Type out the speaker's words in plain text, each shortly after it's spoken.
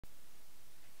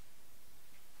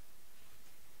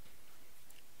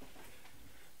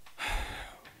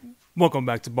Welcome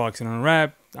back to Boxing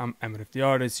Unwrapped. I'm Emmett the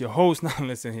Artist, your host. Now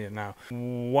listen here now.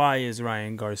 Why is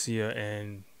Ryan Garcia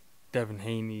and Devin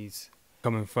Haney's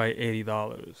come and fight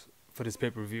 $80 for this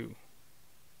pay-per-view?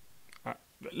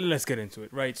 Let's get into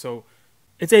it, right? So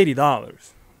it's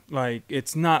 $80. Like,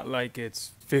 it's not like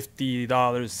it's $50,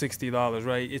 $60,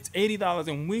 right? It's $80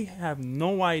 and we have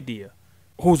no idea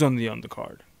who's on the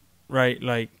undercard, right?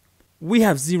 Like, we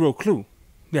have zero clue.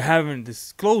 They haven't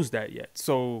disclosed that yet.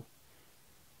 So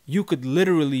you could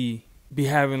literally be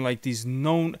having like these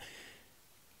known,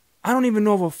 I don't even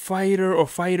know of a fighter or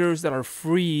fighters that are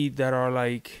free that are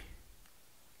like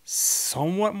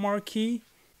somewhat marquee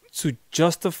to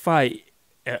justify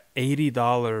an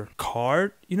 $80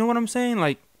 card. You know what I'm saying?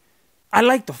 Like, I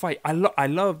like the fight. I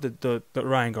love the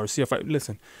Ryan Garcia fight.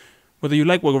 Listen, whether you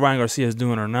like what Ryan Garcia is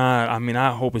doing or not, I mean,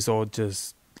 I hope it's all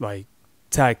just like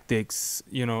tactics,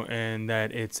 you know, and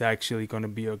that it's actually going to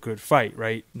be a good fight,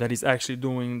 right? That he's actually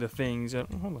doing the things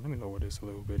that, hold on, let me lower this a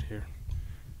little bit here.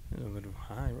 It's a little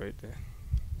high right there.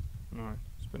 All right,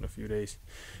 it's been a few days.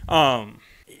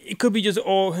 It could be just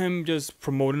all him just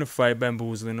promoting the fight,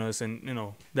 bamboozling us, and you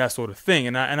know, that sort of thing.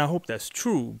 And I hope that's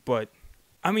true. But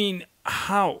I mean,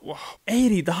 how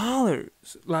 $80?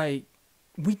 Like,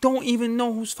 we don't even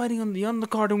know who's fighting on the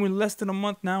undercard, and we're less than a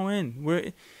month now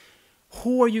in.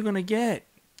 Who are you going to get?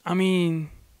 I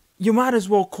mean, you might as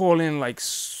well call in like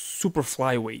super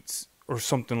flyweights or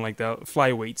something like that.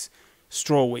 Flyweights,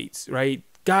 strawweights, right?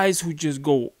 Guys who just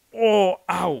go all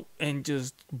out and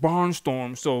just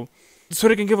barnstorm so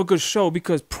they can give a good show,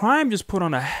 because Prime just put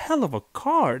on a hell of a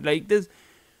card. Like, this,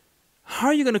 how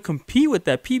are you going to compete with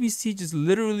that? PBC just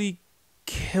literally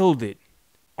killed it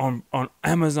on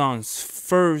Amazon's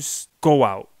first go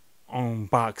out on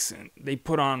boxing. They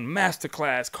put on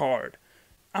masterclass card.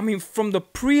 I mean, from the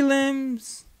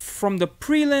prelims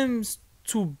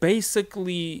to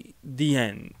basically the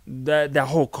end, that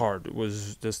whole card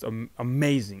was just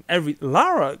amazing.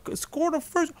 Lara scored the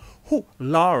first. Who?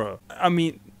 Lara. I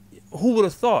mean, who would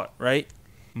have thought, right?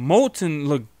 Moulton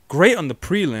looked great on the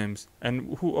prelims,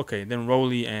 and who? Okay, then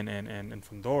Rolly and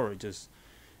Fandora just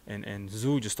and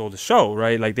Zoo just stole the show,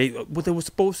 right? Like, what they were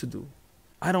supposed to do.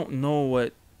 I don't know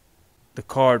what the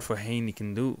card for Haney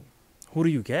can do. Who do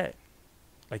you get?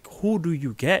 Like, who do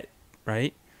you get,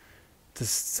 right, to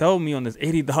sell me on this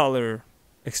 $80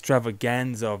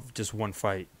 extravaganza of just one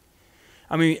fight?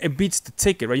 I mean, it beats the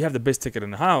ticket, right? You have the best ticket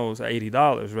in the house at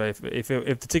 $80, right? If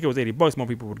the ticket was $80, more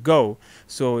people would go.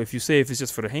 So if you say if it's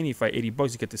just for the Haney fight,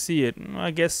 $80, you get to see it.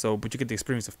 I guess so, but you get the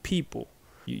experience of people.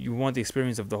 You want the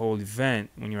experience of the whole event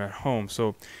when you're at home.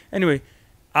 So anyway,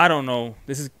 I don't know.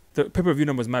 The pay-per-view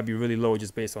numbers might be really low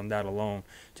just based on that alone,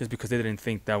 just because they didn't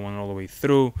think that one all the way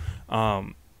through.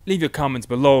 Leave your comments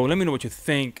below. Let me know what you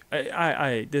think.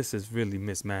 This is really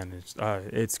mismanaged.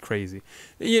 It's crazy.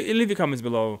 Leave your comments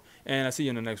below, and I'll see you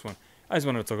in the next one. I just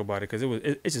wanted to talk about it because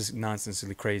it's just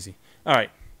nonsensely crazy. All right,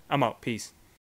 I'm out. Peace.